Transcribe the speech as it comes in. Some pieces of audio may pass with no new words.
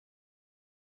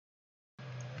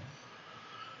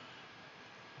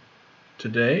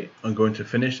Today I'm going to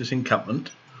finish this encampment,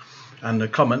 and a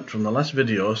comment from the last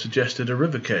video suggested a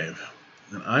river cave,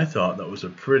 and I thought that was a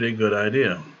pretty good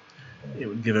idea. It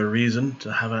would give a reason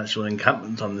to have an actual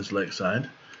encampment on this lakeside,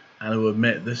 and it would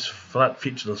make this flat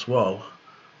featureless wall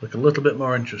look a little bit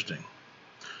more interesting.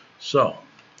 So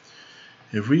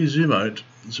if we zoom out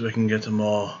so we can get a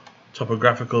more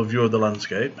topographical view of the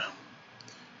landscape,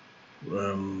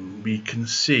 we can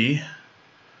see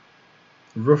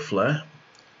roughly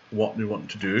what we want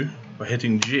to do. By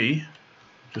hitting G,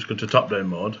 just go to top down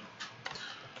mode,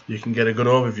 you can get a good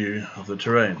overview of the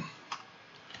terrain.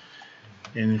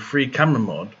 In free camera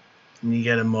mode you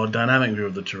get a more dynamic view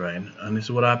of the terrain, and this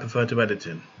is what I prefer to edit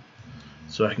in,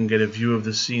 so I can get a view of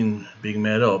the scene being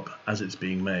made up as it's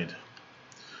being made.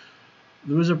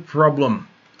 There is a problem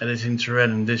editing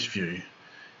terrain in this view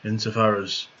insofar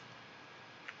as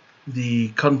the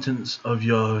contents of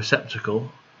your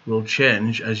receptacle will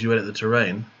change as you edit the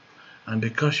terrain, and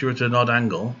because you're at an odd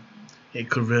angle it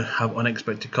could have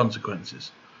unexpected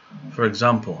consequences. For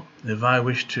example, if I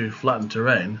wish to flatten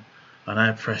terrain and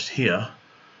I press here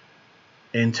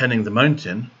intending the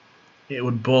mountain, it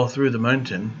would bore through the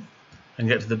mountain and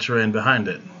get to the terrain behind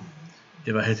it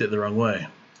if I hit it the wrong way.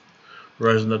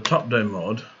 Whereas in the top down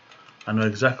mode I know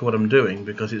exactly what I'm doing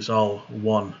because it's all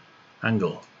one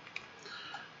angle.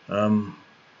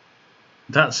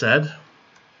 That said,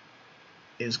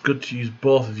 it's good to use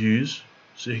both views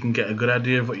so you can get a good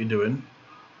idea of what you're doing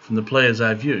from the player's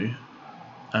eye view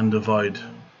and avoid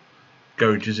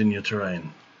gouges in your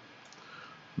terrain.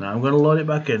 Now I'm going to load it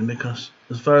back in because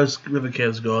as far as river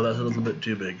caves go, that's a little bit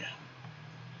too big.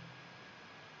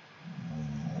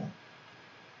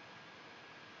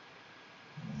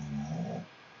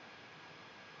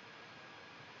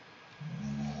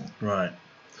 Right,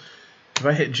 if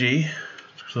I hit G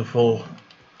to the full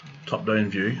top down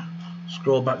view,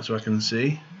 scroll back so I can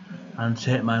see, and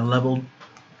take my level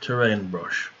terrain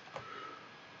brush,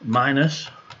 minus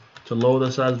to lower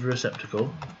the size of the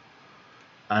receptacle,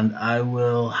 and I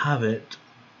will have it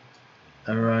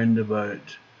around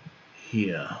about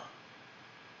here,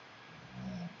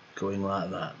 going like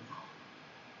that.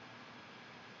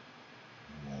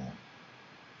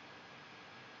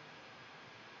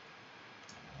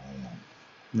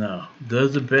 Now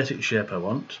there's the basic shape I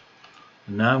want,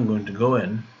 and now I'm going to go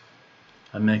in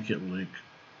and make it look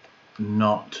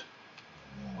not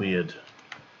weird.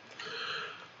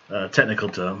 Technical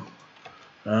term.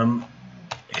 I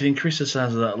can increase the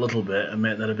size of that a little bit and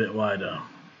make that a bit wider,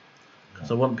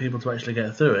 because I want people to actually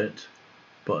get through it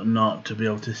but not to be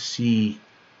able to see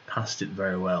past it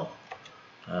very well,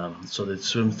 so they'd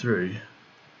swim through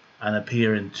and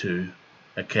appear into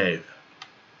a cave.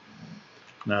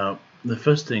 Now the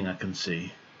first thing I can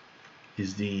see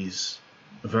is these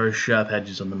very sharp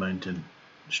edges on the mountain,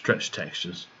 stretch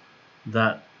textures.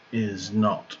 That is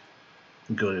not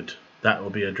good. That will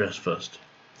be addressed first.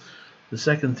 The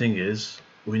second thing is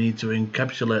we need to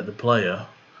encapsulate the player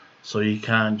so you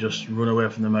can't just run away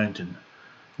from the mountain,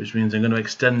 which means I'm going to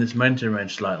extend this mountain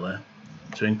range slightly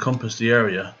to encompass the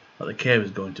area that the cave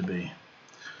is going to be.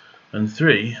 And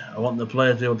 3, I want the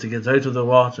player to be able to get out of the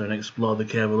water and explore the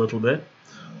cave a little bit,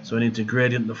 so we need to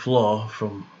gradient the floor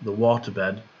from the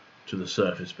waterbed to the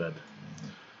surface bed.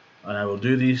 And I will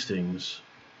do these things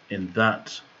in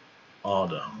that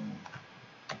order.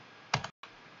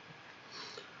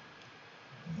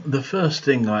 The first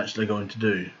thing I'm actually going to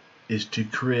do is to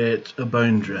create a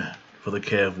boundary for the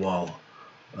cave wall,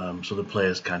 so the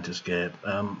players can't escape.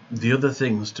 The other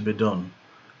things to be done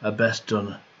are best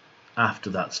done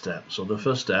after that step. So the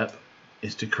first step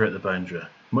is to create the boundary,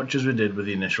 much as we did with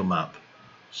the initial map.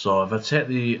 So if I take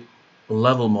the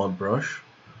level mode brush,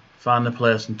 find the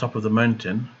place on top of the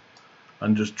mountain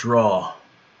and just draw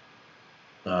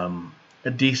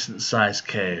a decent sized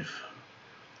cave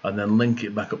and then link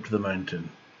it back up to the mountain.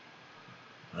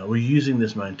 We're using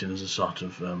this mountain as a sort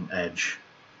of edge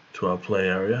to our play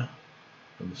area,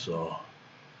 and so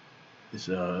it's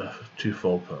a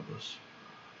twofold purpose.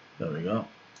 There we go.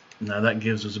 Now that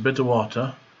gives us a bit of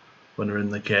water when we're in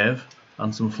the cave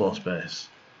and some floor space.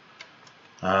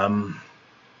 I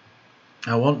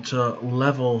want to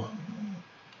level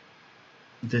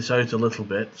this out a little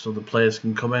bit so the players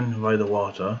can come in via the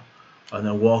water and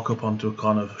then walk up onto a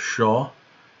kind of shore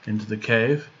into the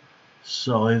cave.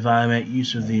 So if I make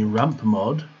use of the ramp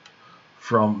mode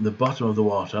from the bottom of the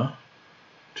water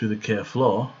to the cave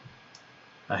floor,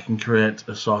 I can create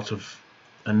a sort of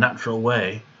a natural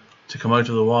way to come out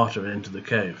of the water and into the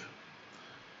cave.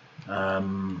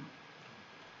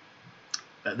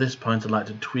 At this point I'd like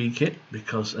to tweak it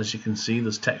because, as you can see,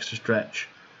 there's texture stretch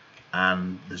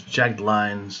and there's jagged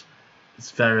lines. It's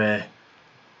very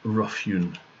rough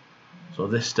hewn. So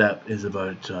this step is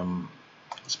about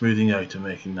smoothing out and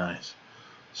making nice.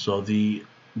 So the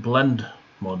blend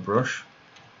mode brush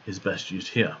is best used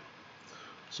here.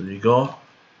 So you go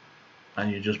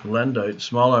and you just blend out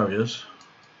small areas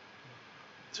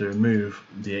to remove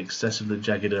the excessively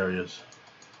jagged areas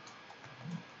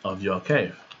of your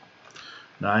cave.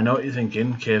 Now I know what you're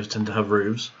thinking, caves tend to have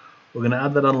roofs. We're going to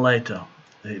add that on later.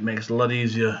 It makes it a lot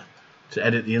easier to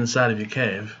edit the inside of your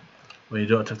cave when you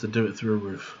don't have to do it through a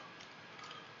roof.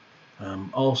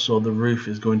 Also, the roof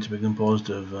is going to be composed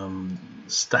of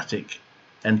static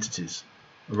entities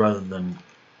rather than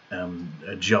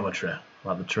a geometry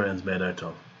like the terrain's made out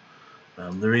of.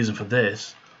 The reason for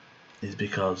this is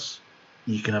because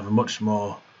you can have a much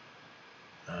more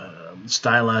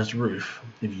stylized roof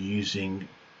if you're using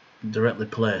directly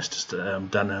placed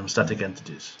static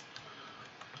entities,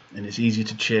 and it's easy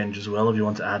to change as well if you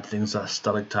want to add things like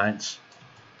stalactites,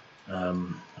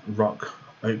 rock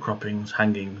outcroppings,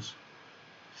 hangings,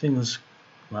 things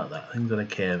like that, things that are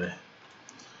cavey.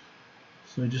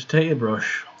 So just take your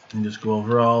brush and just go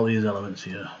over all these elements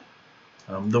here.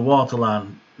 The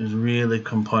waterline is really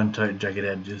can point out jagged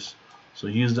edges, so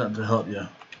use that to help you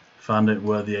find out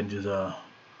where the edges are.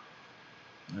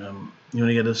 You want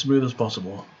to get as smooth as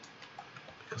possible,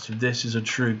 because if this is a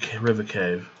true river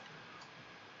cave,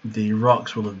 the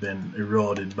rocks will have been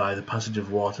eroded by the passage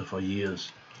of water for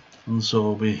years, and so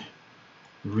will be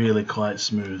really quite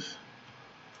smooth.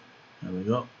 There we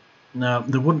go. Now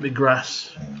there wouldn't be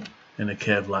grass in a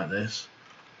cave like this,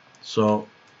 so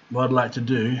what I'd like to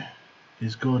do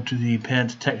is go to the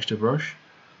paint texture brush,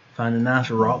 find a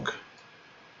nice rock,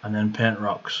 and then paint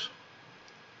rocks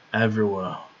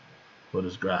everywhere where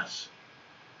there's grass.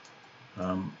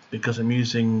 Because I'm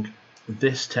using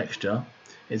this texture,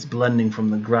 it's blending from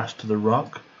the grass to the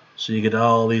rock, so you get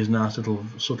all these nice little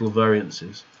subtle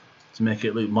variances to make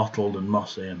it look mottled and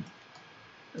mossy and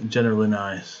generally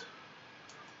nice.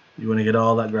 You want to get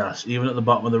all that grass, even at the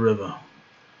bottom of the river.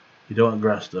 You don't want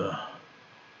grass there.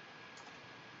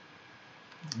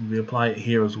 If we apply it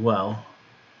here as well,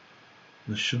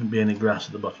 there shouldn't be any grass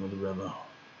at the bottom of the river.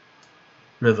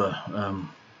 I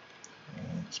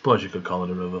suppose you could call it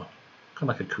a river, kind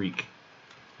of like a creek,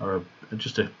 or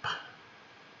just a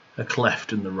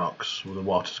cleft in the rocks where the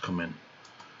water's come in.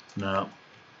 Now,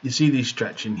 you see these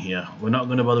stretching here. We're not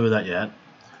going to bother with that yet.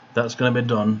 That's going to be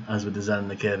done as we're designing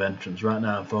the cave entrance. Right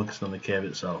now I'm focusing on the cave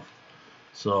itself.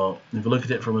 So if you look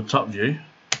at it from a top view,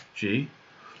 G,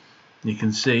 you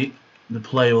can see the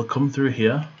player will come through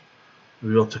here,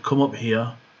 we'll be able to come up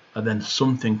here, and then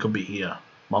something could be here.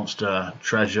 Monster,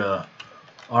 treasure,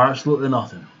 or absolutely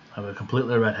nothing. Have a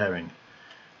completely red herring.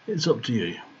 It's up to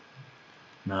you.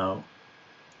 Now,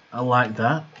 I like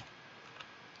that,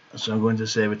 so I'm going to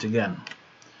save it again.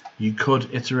 You could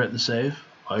iterate the save,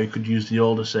 or you could use the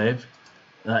older save.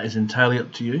 That is entirely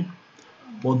up to you.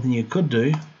 One thing you could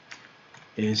do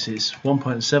is, it's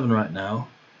 1.7 right now,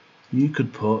 you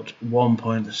could put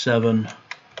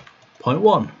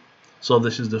 1.7.1. So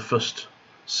this is the first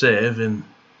save in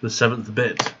the 7th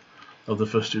bit of the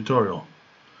first tutorial,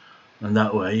 and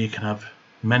that way you can have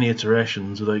many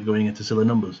iterations without going into silly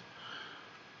numbers.